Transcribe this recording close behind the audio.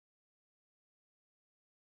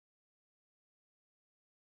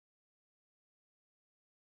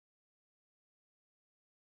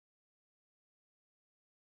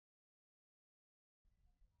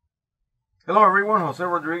Hello everyone, Jose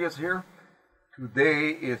Rodriguez here. Today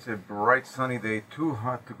is a bright sunny day, too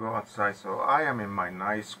hot to go outside, so I am in my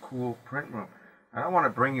nice cool print room. And I want to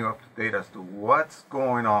bring you up to date as to what's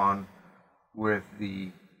going on with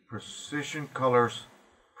the Precisioncolors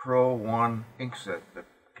Pro 1 inkset, the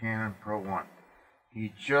Canon Pro 1.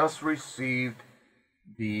 He just received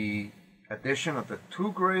the addition of the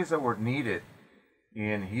 2 grays that were needed,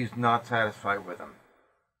 and he's not satisfied with them.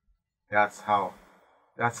 That's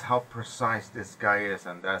how precise this guy is,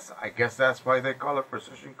 and I guess that's why they call it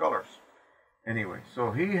Precisioncolors. Anyway,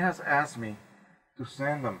 so he has asked me to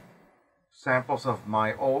send them samples of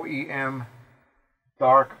my OEM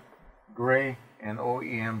dark gray and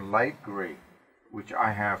OEM light gray, which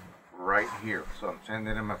I have right here. So I'm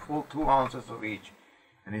sending him a full 2 ounces of each,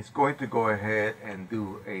 and he's going to go ahead and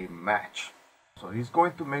do a match. So he's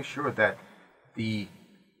going to make sure that the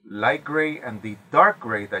light gray and the dark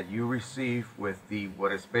gray that you receive with the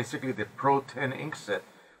what is basically the Pro 10 inkset,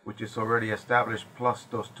 which is already established, plus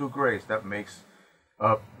those 2 grays, that makes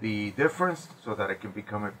up the difference so that it can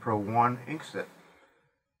become a Pro 1 inkset.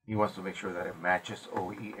 He wants to make sure that it matches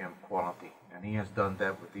OEM quality, and he has done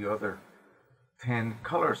that with the other 10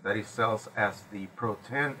 colors that he sells as the Pro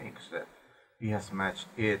 10 inkset. He has matched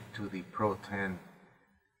it to the Pro 10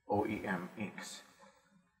 OEM inks.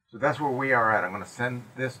 So that's where we are at. I'm going to send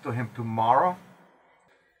this to him tomorrow.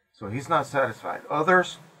 So he's not satisfied.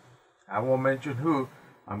 Others, I won't mention who,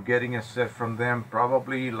 I'm getting a set from them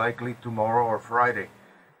probably likely tomorrow or Friday.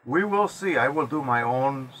 We will see. I will do my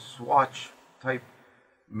own swatch type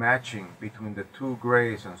matching between the 2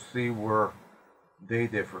 grays and see where they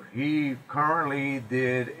differ. He currently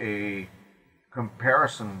did a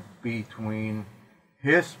comparison between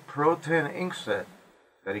his Pro 10 inkset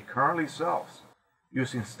that he currently sells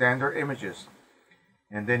using standard images,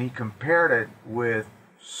 and then he compared it with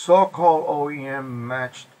so-called OEM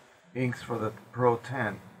matched inks for the Pro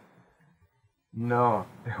 10. No,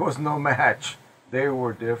 there was no match. They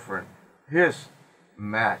were different. His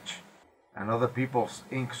match, and other people's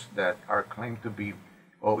inks that are claimed to be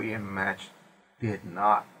OEM matched did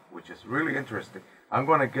not, which is really interesting. I'm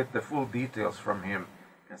going to get the full details from him,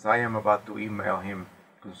 as I am about to email him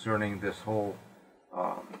concerning this whole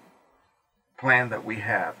plan that we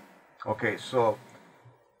have. Okay, so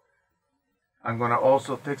I'm going to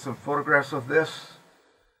also take some photographs of this,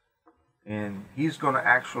 and he's going to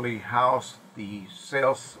actually house the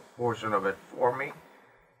sales portion of it for me.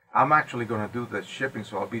 I'm actually going to do the shipping,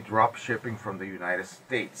 so I'll be drop shipping from the United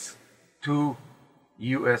States to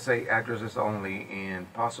USA addresses only,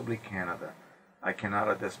 and possibly Canada. I cannot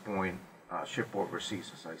at this point ship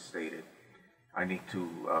overseas, as I stated. I need to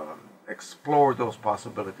explore those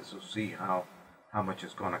possibilities to see how much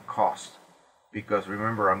it's going to cost, because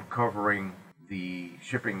remember, I'm covering the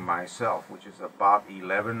shipping myself, which is about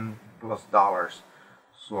 $11+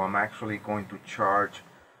 so I'm actually going to charge,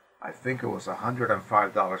 I think it was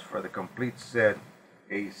 $105 for the complete set,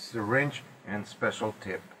 a syringe and special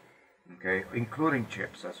tip, okay, including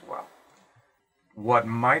chips as well. What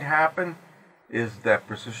might happen is that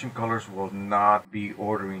Precisioncolors will not be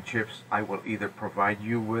ordering chips. I will either provide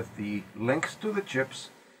you with the links to the chips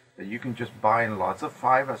that you can just buy in lots of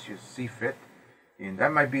 5 as you see fit, and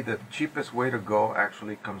that might be the cheapest way to go.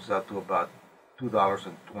 Actually comes out to about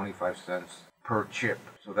 $2.25 per chip,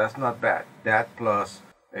 so that's not bad. That plus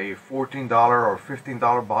a $14 or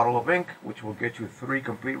 $15 bottle of ink, which will get you 3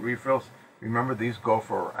 complete refills. Remember, these go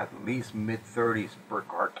for at least mid-30s per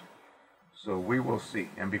carton. So we will see.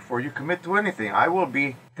 And before you commit to anything, I will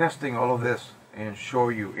be testing all of this and show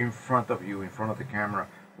you in front of the camera,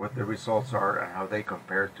 what the results are and how they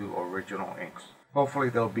compare to original inks. Hopefully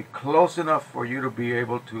they'll be close enough for you to be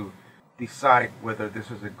able to decide whether this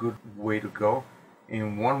is a good way to go,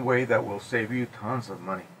 in one way that will save you tons of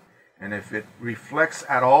money. And if it reflects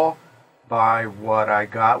at all by what I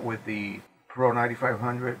got with the Pro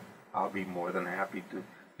 9500, I'll be more than happy to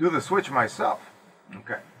do the switch myself.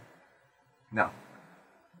 Okay. Now,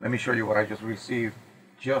 let me show you what I just received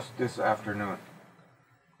just this afternoon.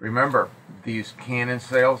 Remember, these Canon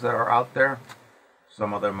sales that are out there,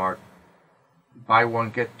 some of them are buy one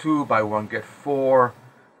get 2, buy one get 4,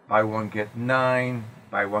 buy one get 9,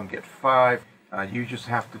 buy one get 5. You just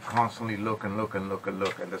have to constantly look and look and look and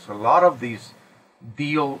look. And there's a lot of these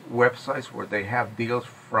deal websites where they have deals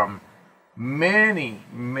from many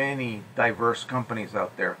diverse companies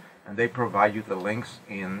out there, and they provide you the links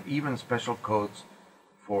and even special codes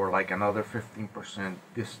for like another 15%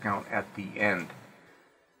 discount at the end.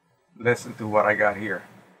 Listen to what I got here.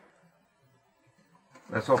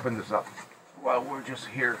 Let's open this up while we're just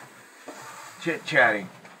here chit-chatting.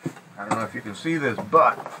 I don't know if you can see this,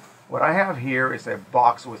 but what I have here is a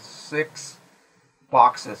box with 6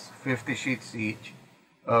 boxes, 50 sheets each,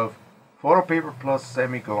 of photo paper plus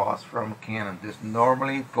semi-gloss from Canon. This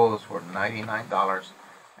normally goes for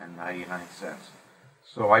 $99.99.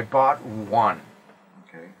 So I bought one.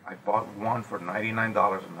 Okay, I bought one for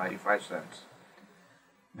 $99.95.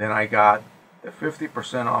 Then I got the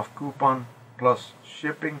 50% off coupon plus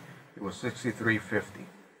shipping. It was $63.50.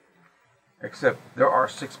 Except there are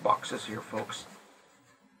 6 boxes here, folks.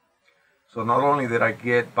 So not only did I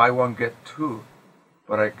get buy one get 2,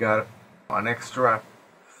 but I got an extra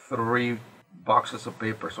 3 boxes of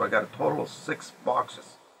paper. So I got a total of 6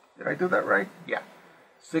 boxes. Did I do that right? Yeah.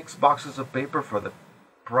 6 boxes of paper for the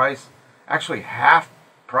price, actually half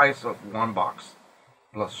price of 1 box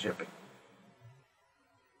plus shipping.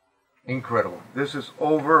 Incredible. This is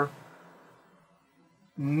over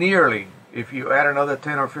nearly, if you add another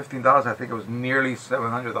 $10 or $15, I think it was nearly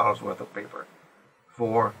 $700 worth of paper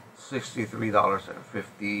for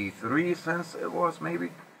 $63.53 it was,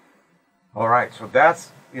 maybe. All right, so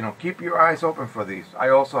that's, keep your eyes open for these. I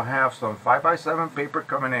also have some 5x7 paper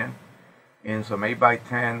coming in some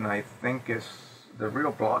 8x10. I think is the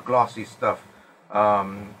real glossy stuff.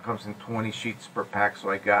 Comes in 20 sheets per pack, so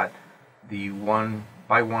I got the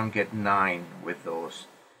buy one get 9 with those,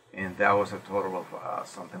 and that was a total of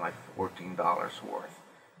something like $14 worth.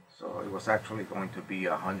 So it was actually going to be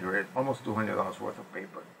almost $200 worth of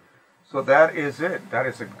paper. So that is it. That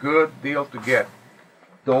is a good deal to get.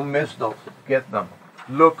 Don't miss those. Get them.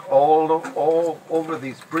 Look all over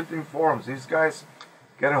these printing forums. These guys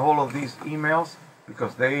get a hold of these emails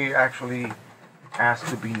because they actually ask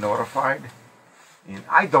to be notified. And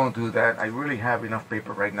I don't do that. I really have enough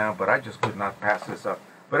paper right now, but I just could not pass this up.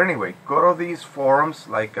 But anyway, go to these forums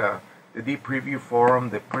like the Deep Preview Forum,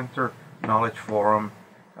 the Printer Knowledge Forum,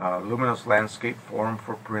 Luminous Landscape Forum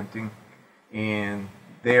for printing, and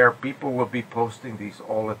there people will be posting these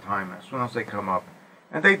all the time as soon as they come up.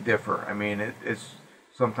 And they differ. I mean, it's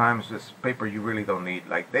sometimes it's paper you really don't need.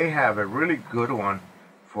 Like they have a really good one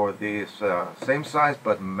for this same size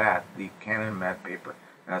but matte, the Canon matte paper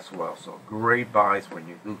as well. So great buys when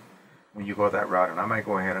you go that route. And I might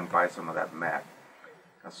go ahead and buy some of that matte,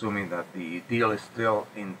 assuming that the deal is still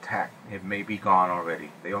intact. It may be gone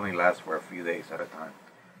already. They only last for a few days at a time.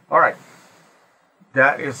 All right,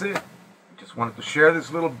 that is it. Just wanted to share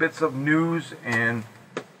these little bits of news and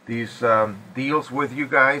these deals with you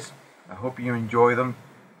guys. I hope you enjoy them.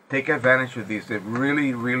 Take advantage of these. It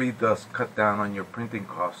really, really does cut down on your printing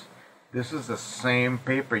costs. This is the same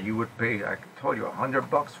paper you would pay, I told you,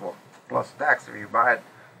 $100 for, plus tax if you buy it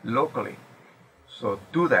locally. So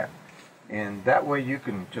do that. And that way you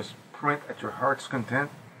can just print at your heart's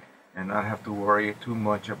content and not have to worry too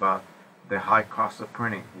much about the high cost of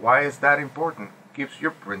printing. Why is that important? It keeps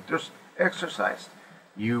your printers exercised.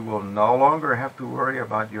 You will no longer have to worry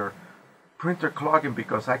about your printer clogging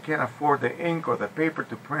because I can't afford the ink or the paper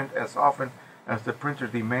to print as often as the printer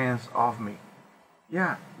demands of me.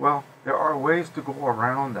 Yeah, well, there are ways to go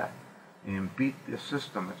around that and beat the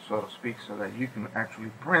system, so to speak, so that you can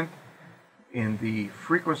actually print in the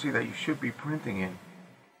frequency that you should be printing in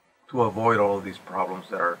to avoid all of these problems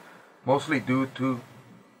that are mostly due to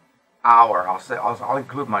I'll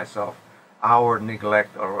include myself, our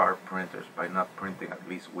neglect of our printers by not printing at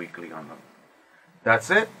least weekly on them. That's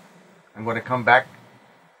it. I'm going to come back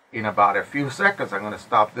in about a few seconds. I'm going to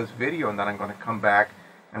stop this video and then I'm going to come back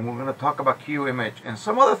and we're going to talk about Q-Image and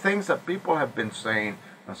some other things that people have been saying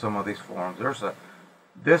on some of these forums.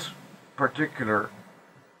 This particular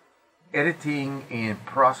editing and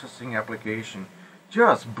processing application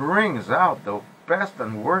just brings out the best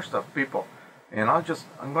and worst of people, and I'm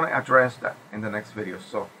going to address that in the next video,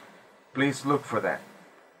 so please look for that.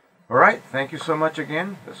 Alright, thank you so much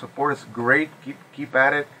again. The support is great. Keep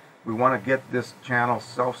at it. We want to get this channel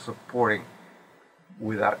self-supporting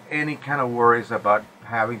without any kind of worries about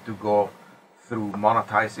having to go through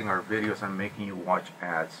monetizing our videos and making you watch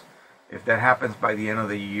ads. If that happens by the end of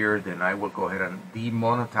the year, then I will go ahead and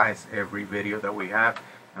demonetize every video that we have,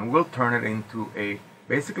 and we'll turn it into a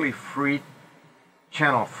basically free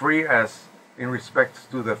channel, free as in respects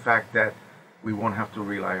to the fact that we won't have to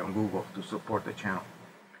rely on Google to support the channel.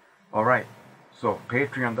 Alright, so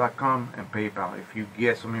patreon.com and PayPal. If you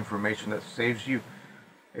get some information that saves you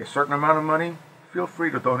a certain amount of money, feel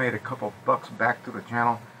free to donate a couple bucks back to the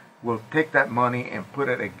channel. We'll take that money and put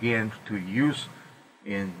it again to use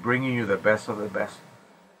in bringing you the best of the best.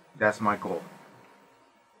 That's my goal.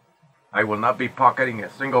 I will not be pocketing a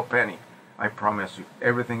single penny. I promise you.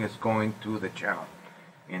 Everything is going to the channel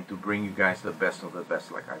and to bring you guys the best of the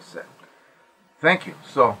best, like I said. Thank you.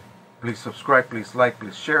 So Please subscribe, please like,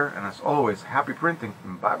 please share, and as always, happy printing.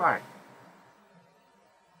 Bye bye.